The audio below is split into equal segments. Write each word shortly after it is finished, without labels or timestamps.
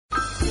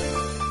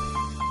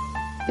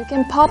You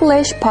can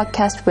publish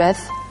podcast with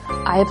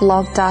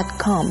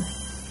iblog.com.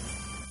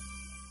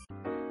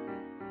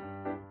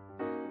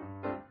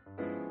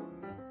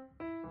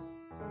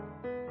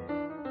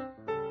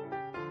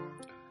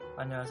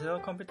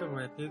 안녕하세요. 컴퓨터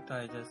그래픽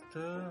다이제스트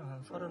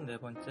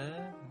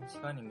 34번째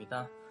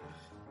시간입니다.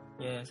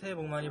 예, 새해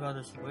복 많이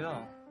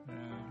받으시고요.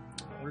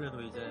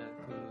 올해도 이제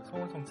그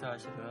소원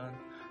성취하시는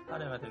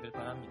한 해가 되길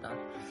바랍니다.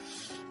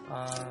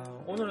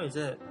 오늘은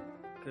이제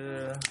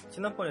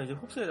지난번에 이제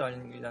흡수에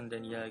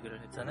관련된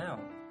이야기를 했잖아요.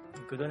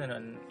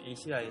 그전에는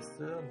ACIS,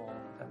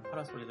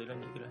 파라솔리드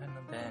이런 얘기를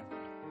했는데,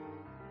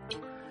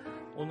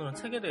 오늘은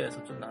책에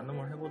대해서 좀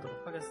나눔을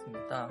해보도록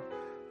하겠습니다.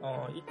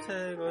 이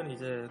책은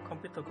이제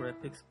컴퓨터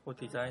그래픽스 포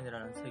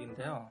디자인이라는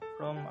책인데요.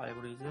 From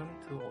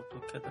Algorithm to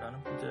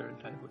AutoCAD라는 부제를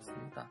달고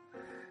있습니다.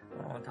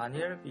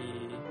 다니엘 B.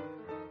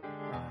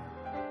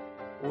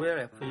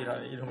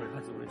 OLFE라는 이름을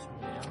가지고 계신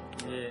분이에요.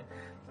 이게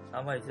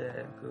아마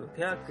이제 그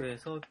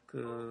대학교에서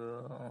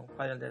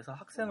관련돼서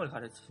학생을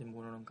가르치신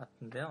분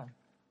같은데요.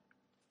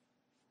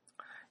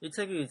 이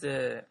책이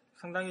이제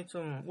상당히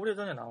좀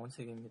오래전에 나온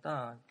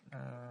책입니다.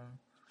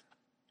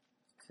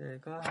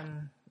 제가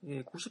한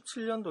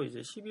 97년도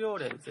이제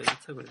 12월에 이제 이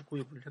책을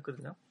구입을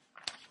했거든요.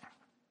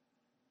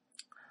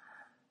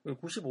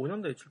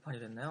 95년도에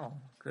출판이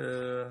됐네요.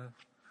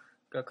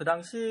 그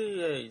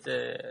당시에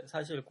이제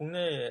사실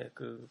국내에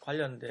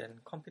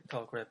관련된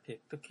컴퓨터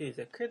그래픽, 특히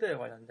이제 CAD에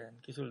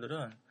관련된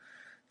기술들은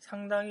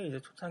상당히 이제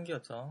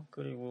초창기였죠.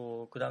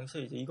 그리고 그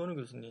당시에 이제 이건우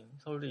교수님,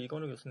 서울대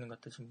이건우 교수님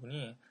같으신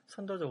분이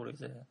선도적으로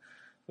이제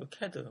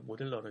CAD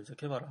모델러를 이제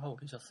개발을 하고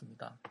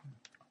계셨습니다.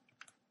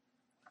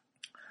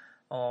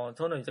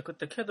 저는 이제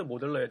그때 CAD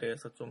모델러에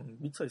대해서 좀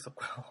미쳐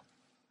있었고요.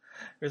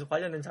 그래서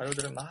관련된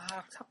자료들을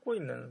막 찾고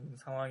있는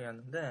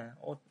상황이었는데,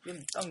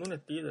 딱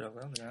눈에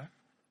띄더라고요, 그냥.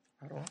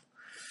 바로.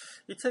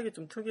 이 책이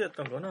좀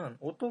특이했던 거는,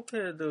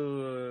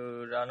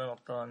 오토캐드라는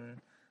어떤,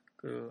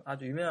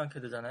 아주 유명한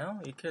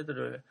CAD잖아요? 이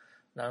CAD를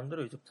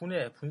나름대로 이제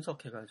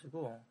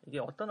분석해가지고, 이게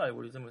어떤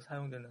알고리즘을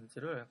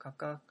사용됐는지를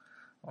각각,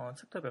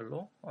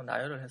 챕터별로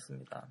나열을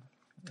했습니다.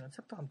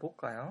 챕터 한번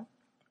볼까요?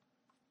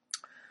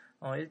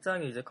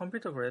 1장이 이제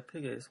컴퓨터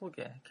그래픽의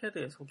소개,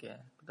 CAD의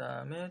소개. 그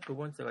다음에 두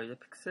번째가 이제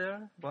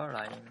픽셀과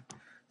라인.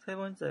 세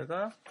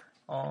번째가,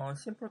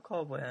 심플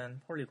커브 앤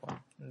폴리곤.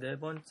 네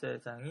번째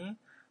장이,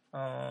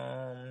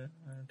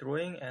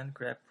 드로잉 앤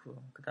그래프.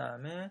 그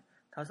다음에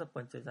다섯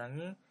번째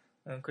장이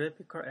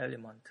그래피컬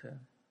엘리먼트.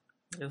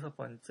 여섯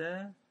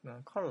번째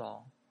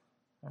컬러.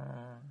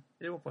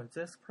 일곱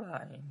번째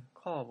스플라인,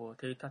 커브,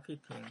 데이터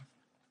피팅.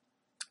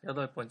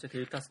 여덟 번째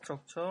데이터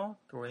스트럭처,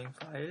 드로잉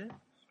파일.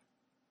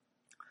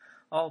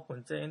 아홉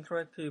번째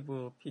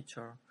인터랙티브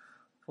피처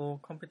for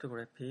컴퓨터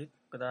그래픽.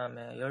 그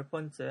다음에 열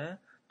번째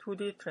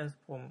 2D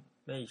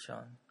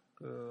트랜스포메이션.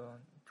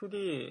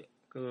 2D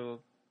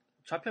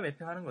좌표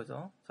매핑 하는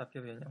거죠.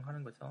 좌표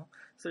변형하는 거죠.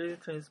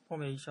 3D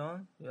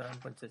트랜스포메이션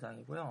 11번째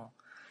장이고요.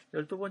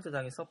 12번째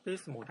장이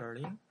서페이스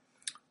모델링,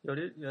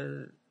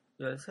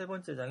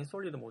 13번째 장이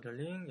솔리드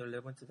모델링,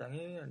 14번째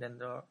장이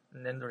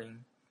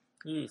렌더링이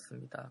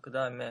있습니다. 그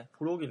다음에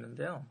부록이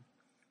있는데요.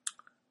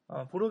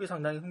 부록이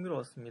상당히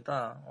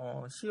흥미로웠습니다.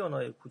 C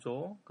언어의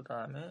구조, 그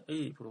다음에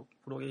A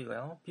부록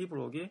A가요. B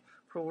부록이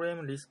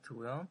프로그램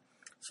리스트고요.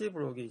 C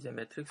부록이 이제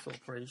매트릭스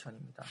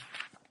오퍼레이션입니다.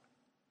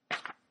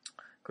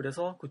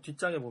 그래서 그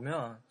뒷장에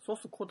보면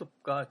소스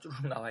코드가 쭉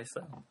나와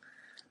있어요.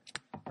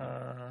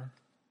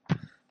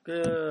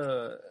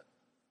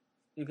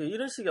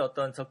 이런 식의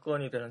어떤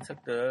접근이 되는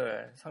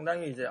책들,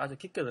 상당히 이제 아주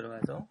깊게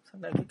들어가죠.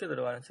 상당히 깊게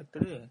들어가는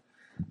책들이,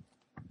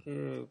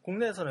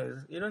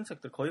 국내에서는 이런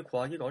책들 거의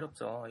구하기가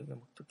어렵죠. 이게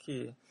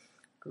특히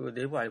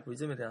내부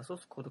알고리즘에 대한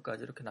소스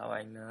코드까지 이렇게 나와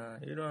있는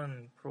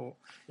이런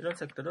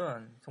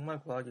책들은 정말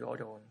구하기가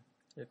어려운.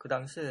 그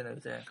당시에는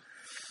이제,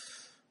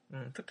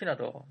 특히나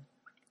더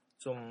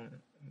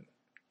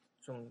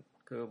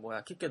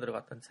깊게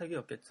들어갔던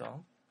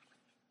책이었겠죠.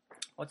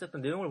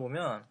 어쨌든 내용을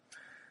보면,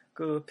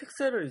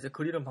 픽셀을 이제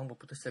그리는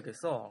방법부터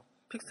시작해서,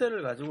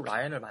 픽셀을 가지고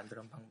라인을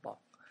만드는 방법.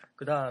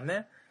 그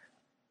다음에,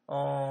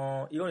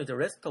 이건 이제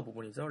레스터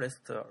부분이죠.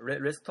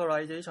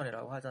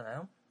 레스터라이제이션이라고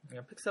하잖아요.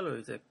 픽셀로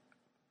이제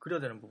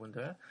그려되는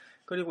부분들.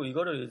 그리고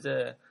이거를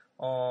이제,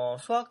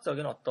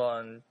 수학적인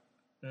어떤,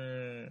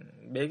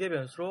 매개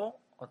변수로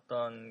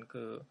어떤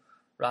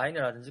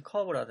라인이라든지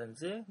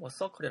커브라든지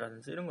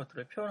서클이라든지 이런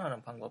것들을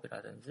표현하는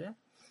방법이라든지,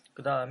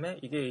 그 다음에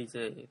이게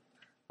이제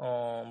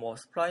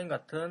스플라인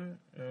같은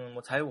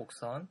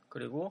자유곡선,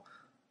 그리고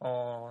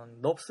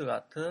넙스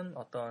같은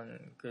어떤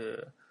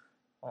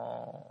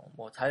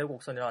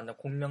자유곡선이라는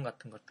곡면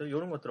같은 것들,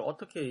 이런 것들을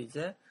어떻게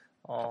이제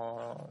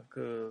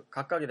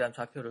각각에 대한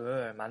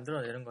좌표를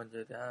만들어내는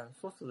건지에 대한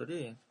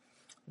소스들이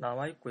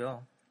나와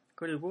있고요.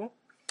 그리고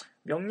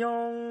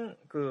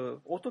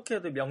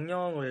오토캐드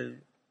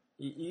명령을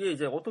이게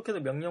이제 오토캐드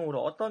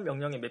명령으로 어떤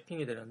명령이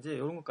매핑이 되는지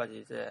이런 것까지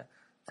이제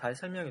잘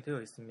설명이 되어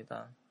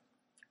있습니다.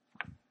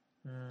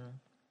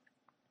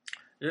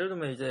 예를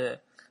들면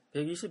이제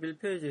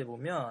 121페이지에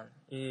보면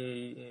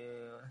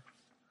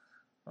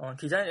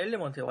디자인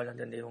엘리먼트에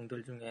관련된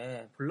내용들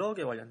중에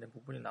블럭에 관련된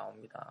부분이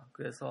나옵니다.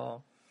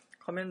 그래서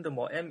커맨드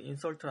뭐 m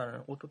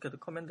insert라는 오토캐드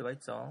커맨드가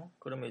있죠.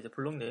 그러면 이제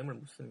블록 네임을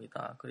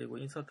묻습니다. 그리고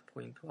insert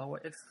포인트하고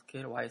x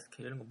스케일, y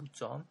스케일 이런 거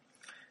묻죠.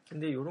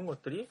 근데 이런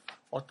것들이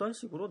어떤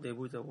식으로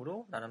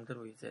내부적으로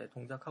나름대로 이제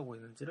동작하고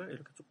있는지를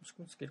이렇게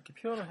조금씩 이렇게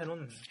표현을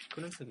해놓은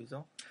그런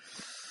책이죠.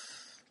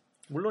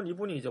 물론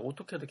이분이 이제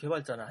오토캐드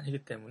개발자는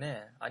아니기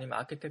때문에, 아니면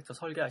아키텍처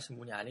설계하신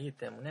분이 아니기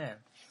때문에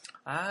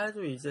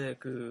아주 이제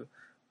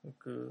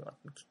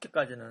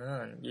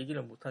깊게까지는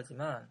얘기를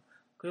못하지만,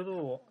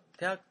 그래도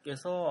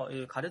대학에서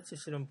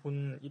가르치시는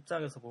분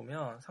입장에서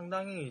보면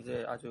상당히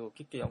이제 아주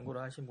깊게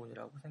연구를 하신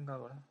분이라고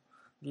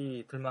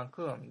생각이 들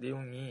만큼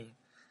내용이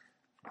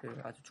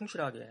아주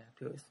충실하게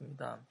되어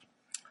있습니다.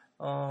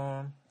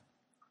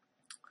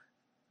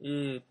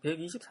 이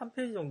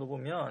 123페이지 정도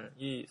보면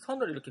이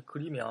선을 이렇게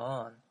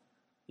그리면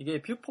이게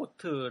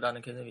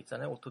뷰포트라는 개념이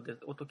있잖아요.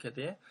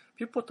 오토캐드에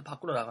뷰포트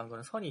밖으로 나간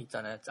거는 선이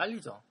있잖아요.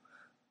 잘리죠.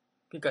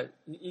 그러니까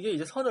이게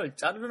이제 선을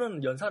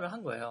자르는 연산을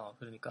한 거예요.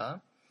 그러니까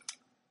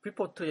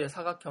뷰포트의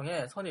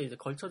사각형에 선이 이제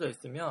걸쳐져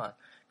있으면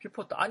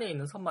뷰포트 안에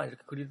있는 선만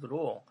이렇게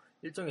그리도록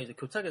일종의 이제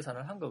교차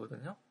계산을 한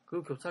거거든요.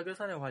 그 교차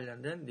계산에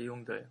관련된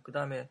내용들, 그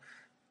다음에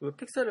그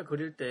픽셀을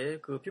그릴 때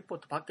그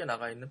뷰포트 밖에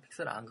나가 있는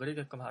픽셀을 안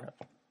그리게끔 하는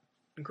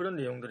그런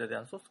내용들에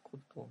대한 소스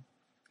코드도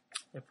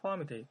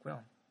포함이 되어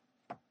있고요.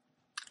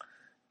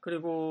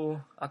 그리고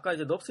아까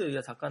이제 넙스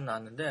얘기가 잠깐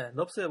나왔는데,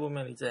 넙스에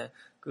보면 이제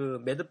그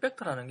매드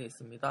팩터라는 게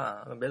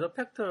있습니다. 매드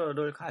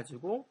팩터를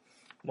가지고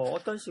뭐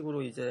어떤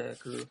식으로 이제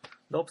그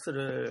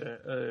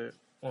넙스를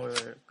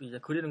이제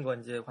그리는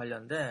건지에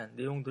관련된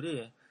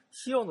내용들이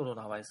시온으로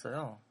나와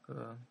있어요.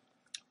 그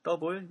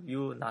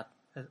W not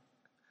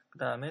그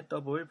다음에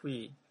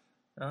W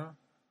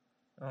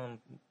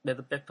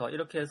매드 팩터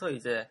이렇게 해서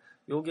이제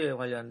여기에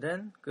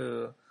관련된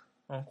그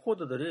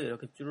코드들이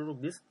이렇게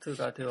쭈루룩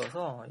리스트가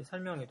되어서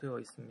설명이 되어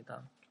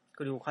있습니다.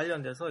 그리고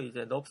관련돼서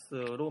이제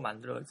넙스로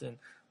만들어진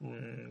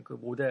그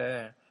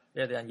모델에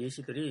대한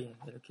예시들이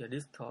이렇게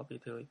리스트업이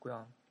되어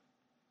있고요.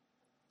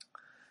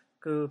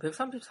 그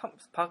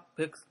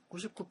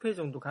 199페이지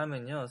정도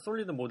가면요,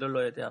 솔리드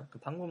모델러에 대한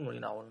방법론이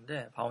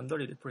나오는데,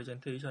 바운더리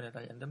리프레젠테이션에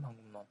관련된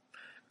방법론,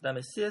 그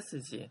다음에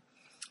CSG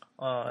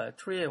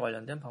트리에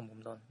관련된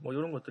방법론, 뭐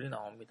이런 것들이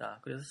나옵니다.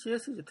 그래서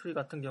CSG 트리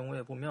같은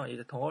경우에 보면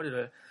이제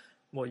덩어리를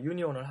뭐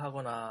유니온을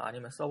하거나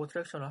아니면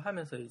서브트랙션을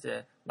하면서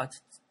이제 마치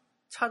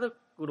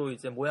차득으로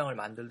이제 모양을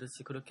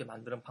만들듯이 그렇게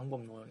만드는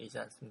방법론이지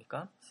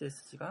않습니까?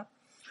 CSG가.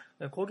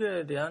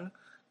 거기에 대한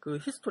그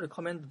히스토리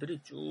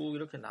커맨드들이 쭉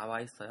이렇게 나와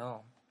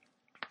있어요.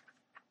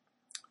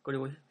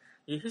 그리고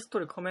이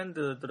히스토리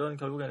커맨드들은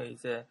결국에는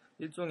이제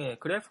일종의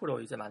그래프로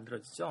이제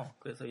만들어지죠.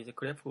 그래서 이제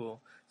그래프,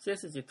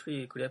 CSG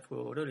트리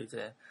그래프를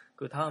이제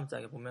그 다음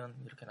장에 보면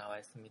이렇게 나와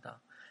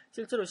있습니다.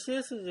 실제로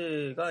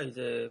CSG가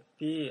이제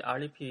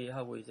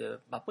BREP하고 이제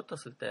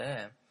맞붙었을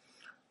때,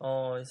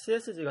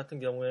 CSG 같은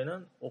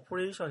경우에는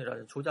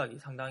오퍼레이션이라는 조작이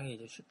상당히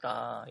이제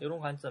쉽다. 이런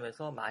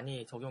관점에서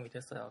많이 적용이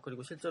됐어요.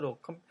 그리고 실제로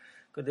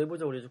그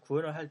내부적으로 이제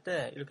구현을 할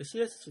때 이렇게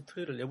CSG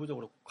트리를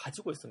내부적으로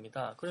가지고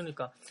있습니다.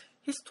 그러니까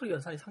히스토리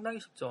연산이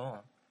상당히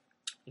쉽죠.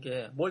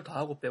 이게 뭘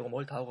더하고 빼고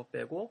뭘 더하고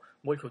빼고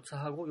뭘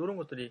교차하고 이런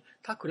것들이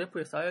다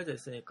그래프에 쌓여져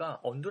있으니까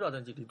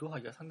언두라든지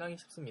리도하기가 상당히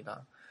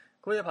쉽습니다.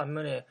 그에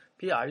반면에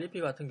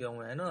BREP 같은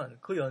경우에는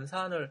그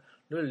연산을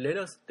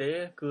내렸을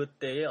때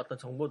그때의 어떤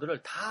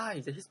정보들을 다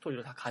이제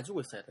히스토리로 다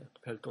가지고 있어야 돼요.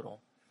 별도로.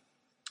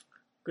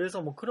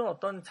 그래서 뭐 그런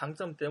어떤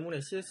장점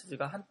때문에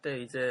CSG가 한때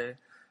이제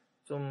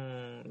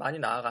좀 많이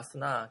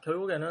나아갔으나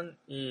결국에는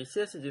이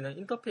CSG는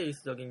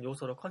인터페이스적인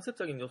요소로,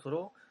 컨셉적인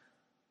요소로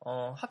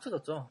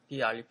합쳐졌죠.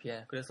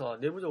 BREP에. 그래서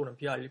내부적으로는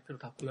BREP로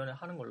다 구현을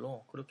하는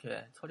걸로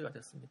그렇게 처리가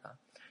됐습니다.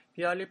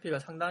 BREP가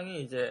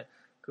상당히 이제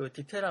그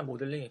디테일한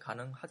모델링이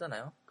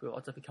가능하잖아요. 그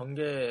어차피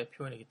경계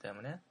표현이기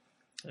때문에.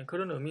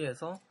 그런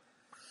의미에서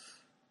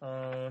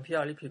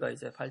BREP가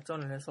이제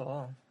발전을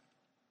해서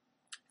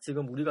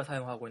지금 우리가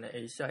사용하고 있는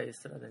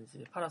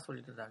ACIS라든지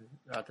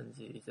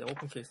파라솔리드라든지 이제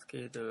오픈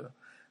캐스케이드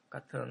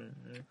같은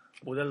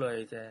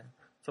모델러에 이제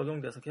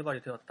적용돼서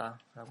개발이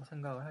되었다라고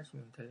생각을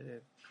하시면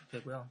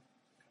되고요.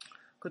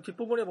 그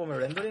뒷부분에 보면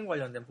렌더링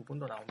관련된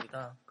부분도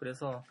나옵니다.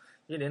 그래서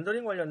이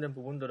렌더링 관련된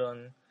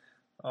부분들은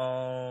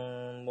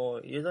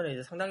뭐 예전에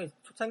이제 상당히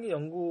초창기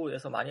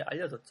연구에서 많이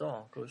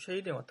알려졌죠. 그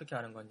쉐이딩 어떻게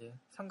하는 건지,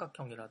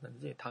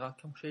 삼각형이라든지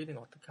다각형 쉐이딩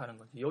어떻게 하는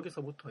건지,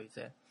 여기서부터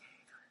이제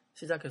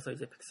시작해서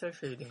이제 픽셀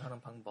쉐이딩 하는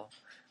방법.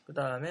 그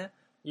다음에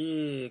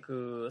이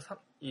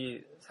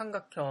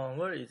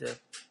삼각형을 이제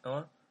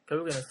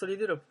결국에는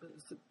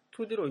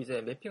 2D로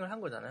이제 매핑을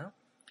한 거잖아요.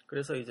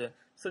 그래서 이제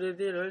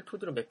 3D를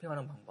 2D로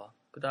매핑하는 방법.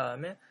 그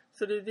다음에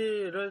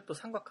 3D를 또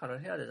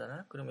삼각화를 해야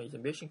되잖아요. 그러면 이제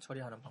메싱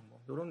처리하는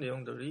방법. 이런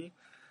내용들이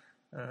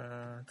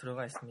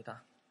들어가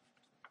있습니다.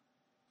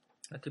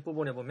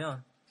 뒷부분에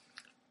보면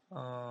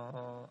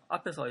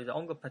앞에서 이제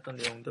언급했던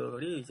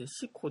내용들이 이제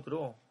C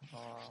코드로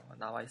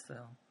나와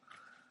있어요.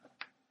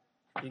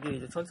 이게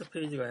이제 전체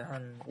페이지가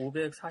한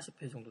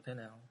 540페이지 정도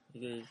되네요.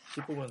 이게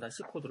뒷부분은 다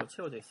C 코드로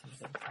채워져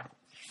있습니다.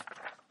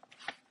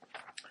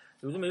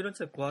 요즘에 이런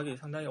책 구하기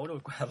상당히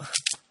어려울 거야 아마.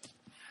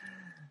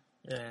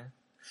 예.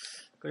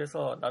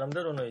 그래서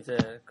나름대로는 이제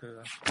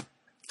그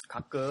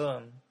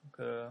가끔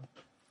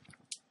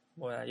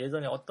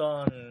예전에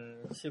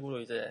어떤 식으로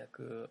이제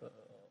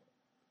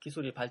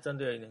기술이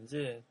발전되어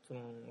있는지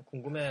좀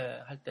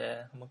궁금해할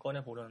때 한번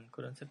꺼내보는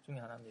그런 책 중에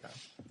하나입니다.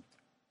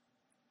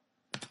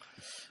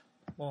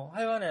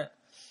 하여간에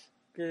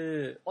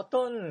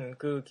어떤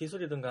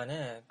기술이든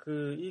간에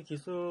이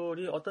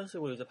기술이 어떤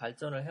식으로 이제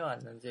발전을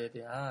해왔는지에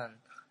대한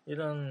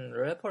이런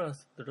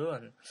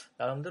레퍼런스들은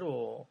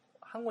나름대로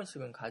한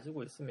권씩은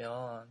가지고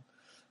있으면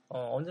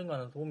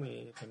언젠가는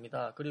도움이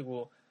됩니다.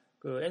 그리고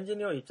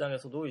엔지니어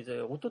입장에서도 이제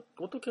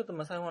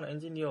오토캐드만 사용하는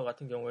엔지니어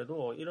같은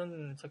경우에도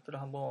이런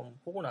책들을 한번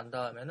보고 난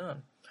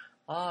다음에는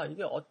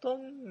이게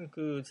어떤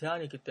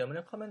제한이 있기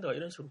때문에 커맨드가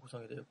이런 식으로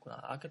구성이 되어 있구나,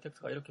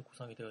 아키텍트가 이렇게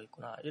구성이 되어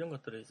있구나, 이런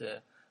것들을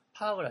이제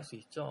파악을 할 수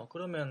있죠.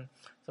 그러면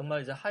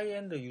정말 이제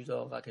하이엔드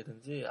유저가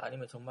되든지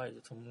아니면 정말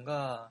이제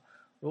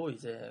전문가로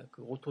이제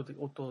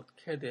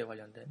오토캐드에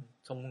관련된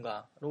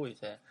전문가로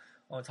이제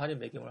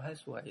자리매김을 할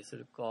수가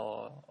있을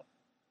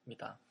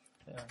겁니다.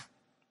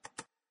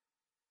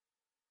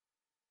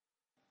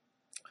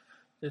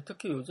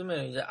 특히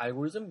요즘에 이제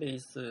알고리즘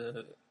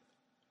베이스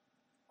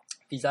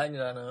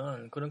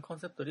디자인이라는 그런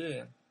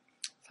컨셉들이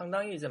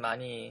상당히 이제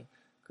많이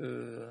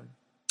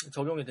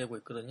적용이 되고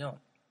있거든요.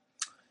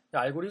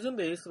 알고리즘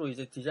베이스로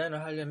이제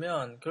디자인을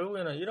하려면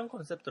결국에는 이런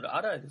컨셉들을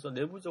알아야 되죠.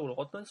 내부적으로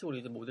어떤 식으로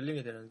이제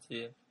모델링이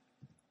되는지,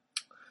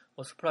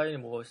 스프라인이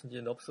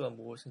무엇인지, 넙스가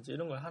무엇인지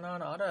이런 걸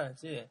하나하나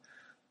알아야지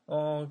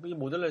이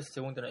모델러에서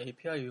제공되는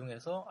API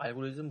이용해서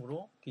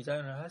알고리즘으로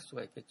디자인을 할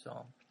수가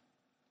있겠죠.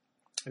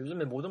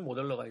 요즘에 모든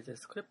모델러가 이제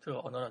스크립트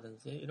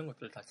언어라든지 이런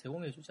것들을 다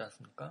제공해 주지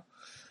않습니까?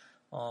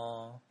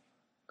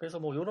 그래서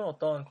이런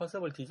어떤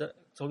컨셉을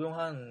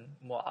적용한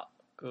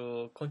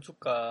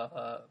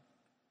건축가들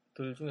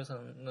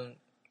중에서는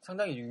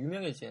상당히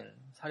유명해진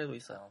사례도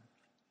있어요.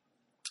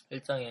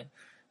 일종의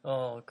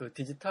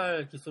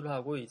디지털 기술을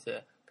하고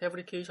이제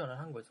패브리케이션을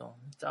한 거죠.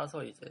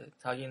 짜서 이제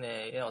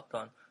자기네의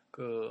어떤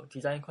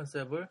디자인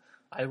컨셉을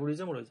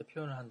알고리즘으로 이제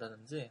표현을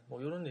한다든지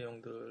이런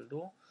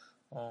내용들도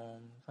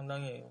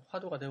상당히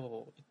화두가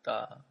되고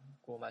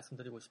있다고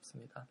말씀드리고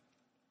싶습니다.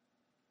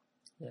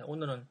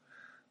 오늘은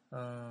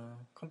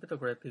컴퓨터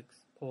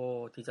그래픽스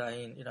포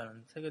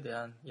디자인이라는 책에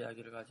대한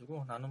이야기를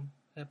가지고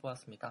나눔해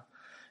보았습니다.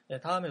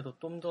 다음에도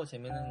좀 더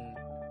재미있는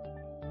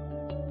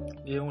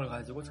내용을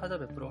가지고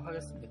찾아뵙도록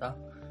하겠습니다.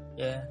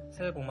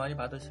 새해 복 많이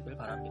받으시길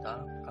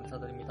바랍니다.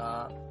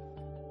 감사드립니다.